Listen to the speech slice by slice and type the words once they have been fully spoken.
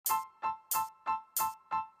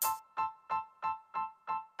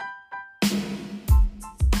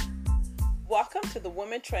Welcome to the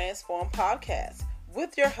Women Transform podcast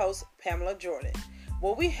with your host, Pamela Jordan,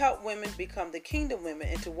 where we help women become the kingdom women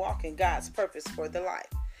and to walk in God's purpose for their life.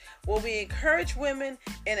 Where we encourage women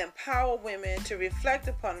and empower women to reflect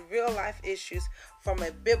upon real life issues from a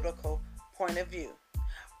biblical point of view.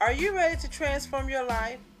 Are you ready to transform your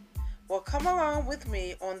life? Well, come along with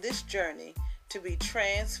me on this journey to be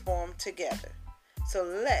transformed together. So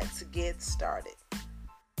let's get started.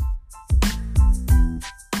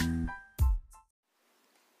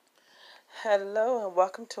 Hello and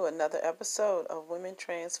welcome to another episode of Women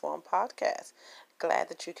Transform Podcast. Glad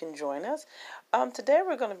that you can join us. Today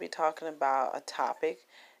we're going to be talking about a topic.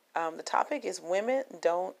 The topic is women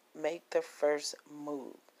don't make the first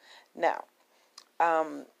move. Now,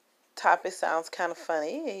 topic sounds kind of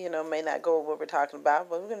funny, may not go with what we're talking about,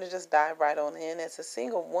 but we're going to just dive right on in. As a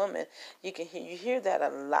single woman, you hear that a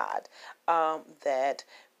lot, that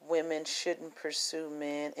women shouldn't pursue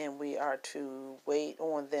men and we are to wait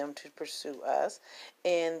on them to pursue us.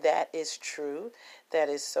 And that is true. That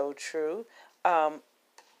is so true.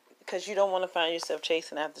 Because you don't want to find yourself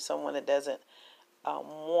chasing after someone that doesn't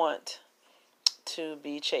want to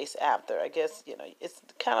be chased after. I guess, it's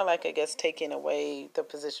kind of like, taking away the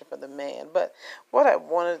position for the man. But what I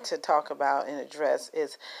wanted to talk about and address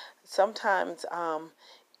is sometimes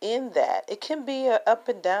in that it can be a up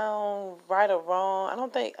and down, right or wrong. I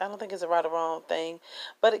don't think it's a right or wrong thing,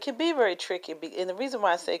 but it can be very tricky. And the reason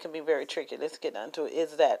why I say it can be very tricky, let's get down to it,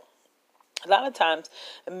 is that a lot of times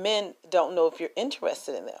men don't know if you're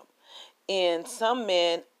interested in them. And some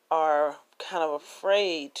men are kind of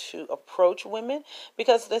afraid to approach women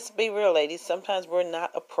because, let's be real, ladies, sometimes we're not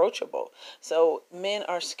approachable. So men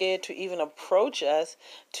are scared to even approach us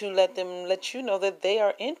to let you know that they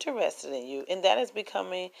are interested in you. And that is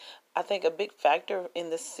becoming, I think, a big factor in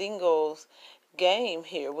the singles game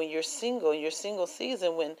here. When you're single, your single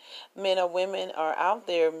season, when men or women are out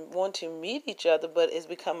there want to meet each other, but it's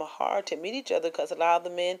become hard to meet each other because a lot of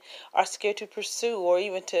the men are scared to pursue or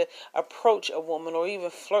even to approach a woman or even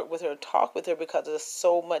flirt with her, talk with her, because there's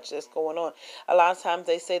so much that's going on. A lot of times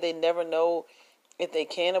they say they never know if they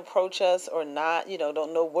can approach us or not,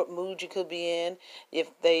 don't know what mood you could be in,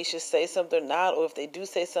 if they should say something or not, or if they do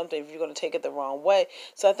say something, if you're going to take it the wrong way.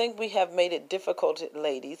 So I think we have made it difficult,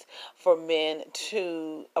 ladies, for men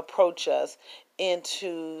to approach us and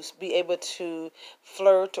to be able to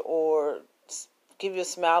flirt or give you a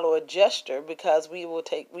smile or a gesture, because we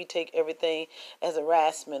take everything as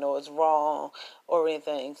harassment or as wrong or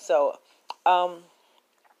anything. So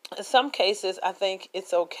in some cases, I think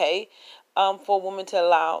it's okay for a woman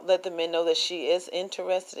to let the men know that she is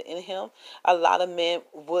interested in him. A lot of men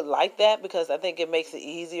would like that because I think it makes it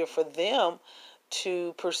easier for them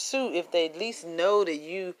to pursue if they at least know that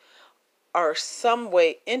you are some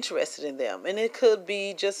way interested in them. And it could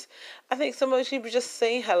be just, I think somebody should be just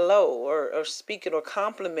saying hello or speaking or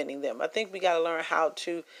complimenting them. I think we got to learn how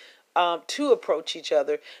to approach each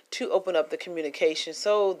other, to open up the communication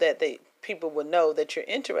so that people will know that you're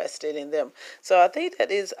interested in them. So I think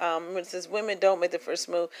that is, since women don't make the first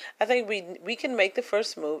move, I think we can make the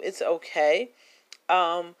first move. It's okay.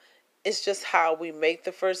 It's just how we make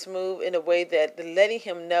the first move in a way that letting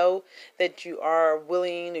him know that you are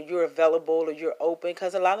willing or you're available or you're open,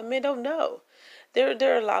 because a lot of men don't know. There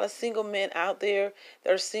are a lot of single men out there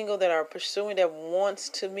that are single, that are pursuing, that wants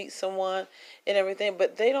to meet someone and everything,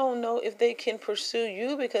 but they don't know if they can pursue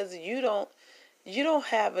you because you don't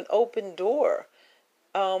have an open door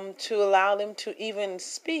to allow them to even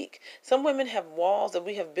speak. Some women have walls that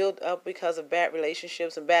we have built up because of bad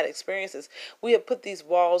relationships and bad experiences. We have put these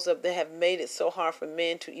walls up that have made it so hard for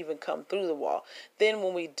men to even come through the wall. Then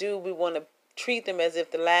when we do, we want to treat them as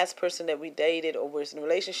if the last person that we dated or was in a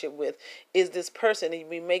relationship with is this person, and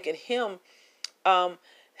we making him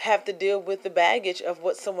have to deal with the baggage of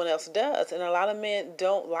what someone else does. And a lot of men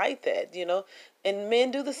don't like that, and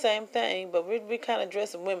men do the same thing, but we're kind of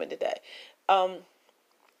addressing women today.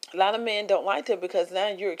 A lot of men don't like that because now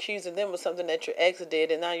you're accusing them of something that your ex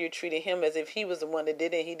did, and now you're treating him as if he was the one that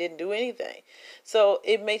did it and he didn't do anything. So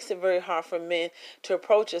it makes it very hard for men to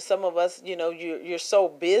approach us. Some of us, you're so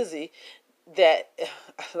busy that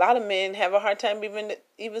a lot of men have a hard time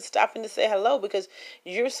even stopping to say hello because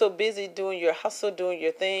you're so busy doing your hustle, doing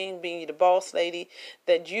your thing, being the boss lady,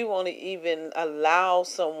 that you won't even allow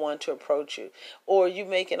someone to approach you. Or you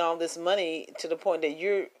making all this money to the point that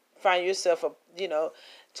you find yourself,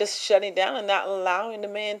 just shutting down and not allowing the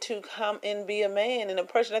man to come and be a man and a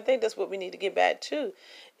person. I think that's what we need to get back to,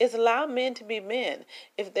 is allow men to be men.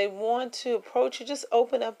 If they want to approach you, just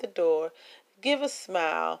open up the door, give a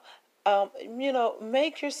smile,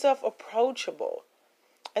 make yourself approachable.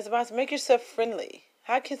 As about to make yourself friendly.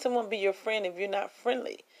 How can someone be your friend if you're not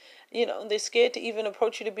friendly? They're scared to even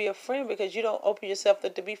approach you to be a friend because you don't open yourself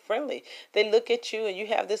up to be friendly. They look at you and you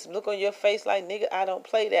have this look on your face like, nigga, I don't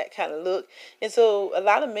play that kind of look. And so a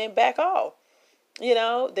lot of men back off. They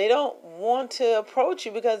don't want to approach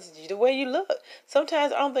you because the way you look.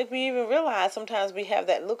 Sometimes I don't think we even realize, sometimes we have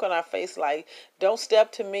that look on our face like, don't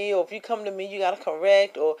step to me, or if you come to me, you got to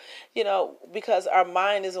correct, or, because our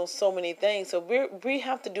mind is on so many things. So we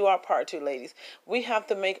have to do our part too, ladies. We have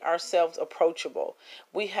to make ourselves approachable.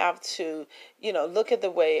 We have to, look at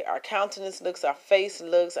the way our countenance looks, our face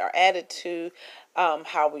looks, our attitude,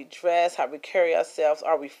 how we dress, how we carry ourselves.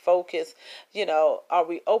 Are we focused? Are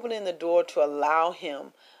we opening the door to allow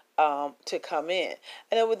him to come in?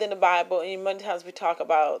 And then within the Bible, and many times we talk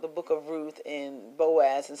about the book of Ruth and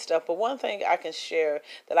Boaz and stuff. But one thing I can share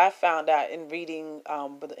that I found out in reading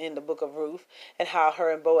in the book of Ruth and how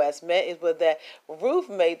her and Boaz met is that Ruth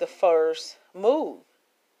made the first move.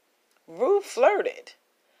 Ruth flirted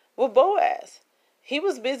with Boaz. He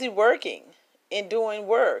was busy working and doing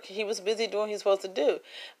work. He was busy doing what he was supposed to do.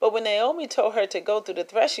 But when Naomi told her to go through the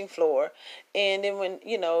threshing floor, and then when,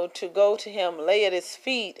 to go to him, lay at his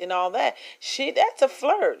feet and all that, that's a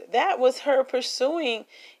flirt. That was her pursuing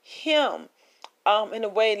him. In a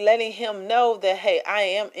way, letting him know that, hey, I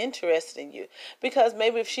am interested in you. Because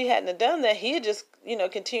maybe if she hadn't have done that, he'd just,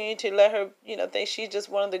 continue to let her, think she's just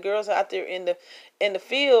one of the girls out there in the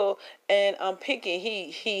field and picking.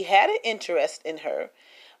 He had an interest in her,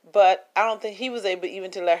 but I don't think he was able even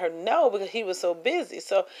to let her know because he was so busy.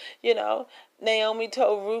 So, Naomi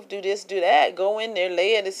told Ruth, do this, do that, go in there,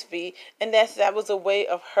 lay at his feet. And that was a way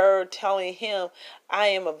of her telling him, I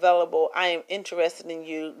am available, I am interested in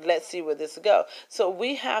you, let's see where this goes. So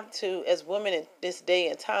we have to, as women in this day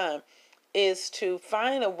and time, is to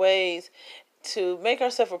find a ways to make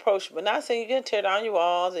ourselves approachable. Not saying you're going to tear down your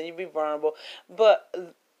walls and you be vulnerable,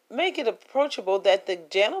 but make it approachable that the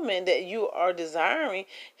gentleman that you are desiring,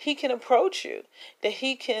 he can approach you, that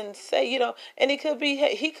he can say, and it could be,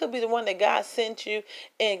 he could be the one that God sent you,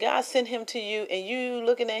 and God sent him to you, and you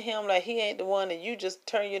looking at him like he ain't the one, and you just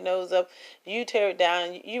turn your nose up, you tear it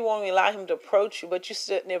down, you won't allow him to approach you, but you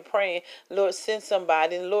sitting there praying, Lord, send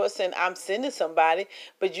somebody, and the Lord saying, I'm sending somebody,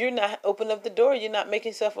 but you're not opening up the door, you're not making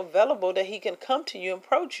yourself available that he can come to you and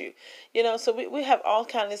approach you. So we have all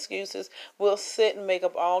kind of excuses. We'll sit and make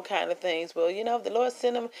up all kind of things. Well, if the Lord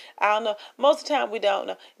send them, I don't know. Most of the time we don't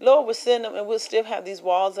know. Lord will send them and we'll still have these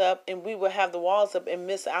walls up, and we will have the walls up and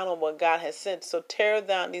miss out on what God has sent. So tear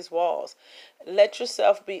down these walls. Let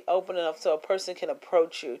yourself be open enough so a person can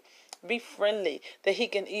approach you. Be friendly, that he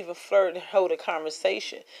can even flirt and hold a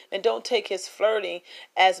conversation. And don't take his flirting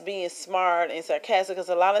as being smart and sarcastic, because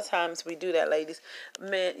a lot of times we do that, ladies.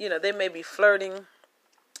 Men, they may be flirting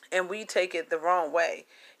and we take it the wrong way.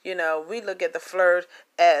 We look at the flirt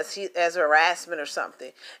as harassment or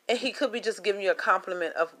something, and he could be just giving you a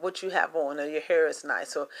compliment of what you have on, or your hair is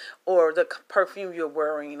nice, or the perfume you're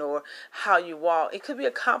wearing, or how you walk. It could be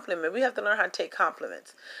a compliment. We have to learn how to take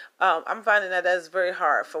compliments. I'm finding that is very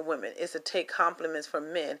hard for women, is to take compliments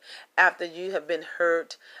from men after you have been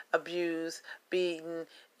hurt, abused, beaten,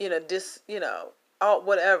 all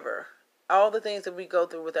whatever. All the things that we go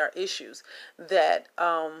through with our issues, that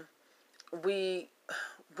we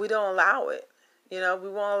don't allow it. We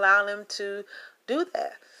won't allow them to do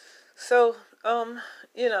that. So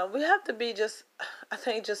we have to be just, I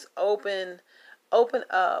think, just open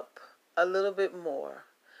up a little bit more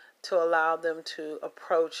to allow them to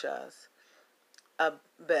approach us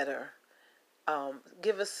better.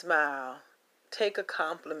 Give a smile, take a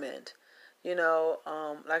compliment.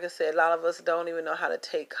 Like I said, a lot of us don't even know how to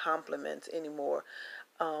take compliments anymore.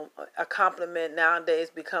 A compliment nowadays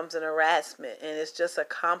becomes an harassment, and it's just a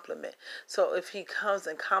compliment. So if he comes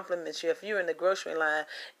and compliments you, if you're in the grocery line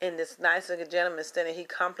and this nice looking gentleman standing, he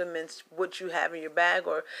compliments what you have in your bag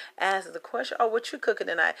or asks the question, oh, what you cooking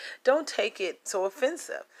tonight? Don't take it so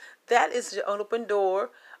offensive. That is an open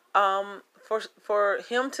door for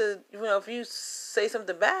him to, if you say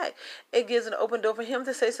something back, it gives an open door for him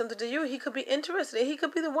to say something to you. He could be interested. He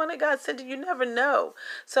could be the one that God sent to you. You never know.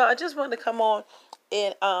 So I just wanted to come on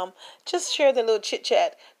and just share the little chit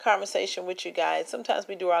chat conversation with you guys. Sometimes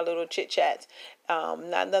we do our little chit chats,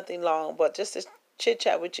 not nothing long, but just to chit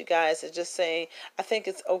chat with you guys is just saying, I think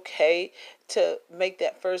it's okay to make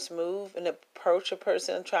that first move and approach a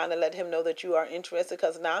person, trying to let him know that you are interested.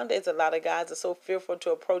 Because nowadays a lot of guys are so fearful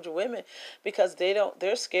to approach women because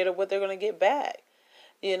they're scared of what they're going to get back.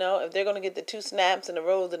 If they're going to get the 2 snaps and the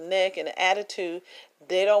roll of the neck and the attitude,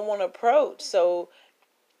 they don't want to approach. So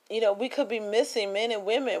we could be missing men and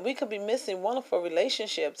women. We could be missing wonderful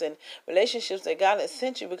relationships and relationships that God has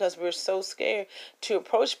sent you because we're so scared to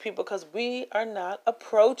approach people because we are not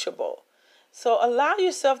approachable. So allow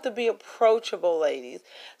yourself to be approachable, ladies,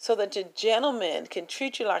 so that your gentleman can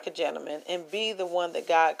treat you like a gentleman and be the one that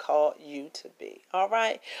God called you to be. All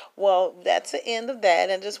right? Well, that's the end of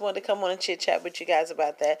that. I just wanted to come on and chit-chat with you guys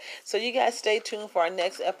about that. So you guys stay tuned for our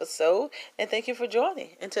next episode, and thank you for joining.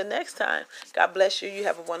 Until next time, God bless you. You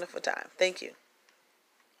have a wonderful time. Thank you.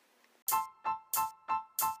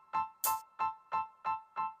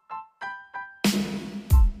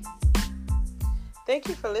 Thank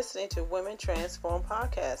you for listening to Women Transform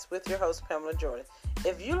Podcast with your host, Pamela Jordan.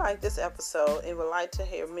 If you like this episode and would like to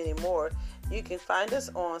hear many more, you can find us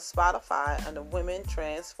on Spotify under Women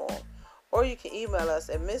Transform, or you can email us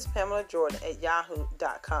at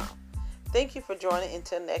misspamela.jordan@yahoo.com. Thank you for joining.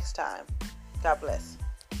 Until next time, God bless.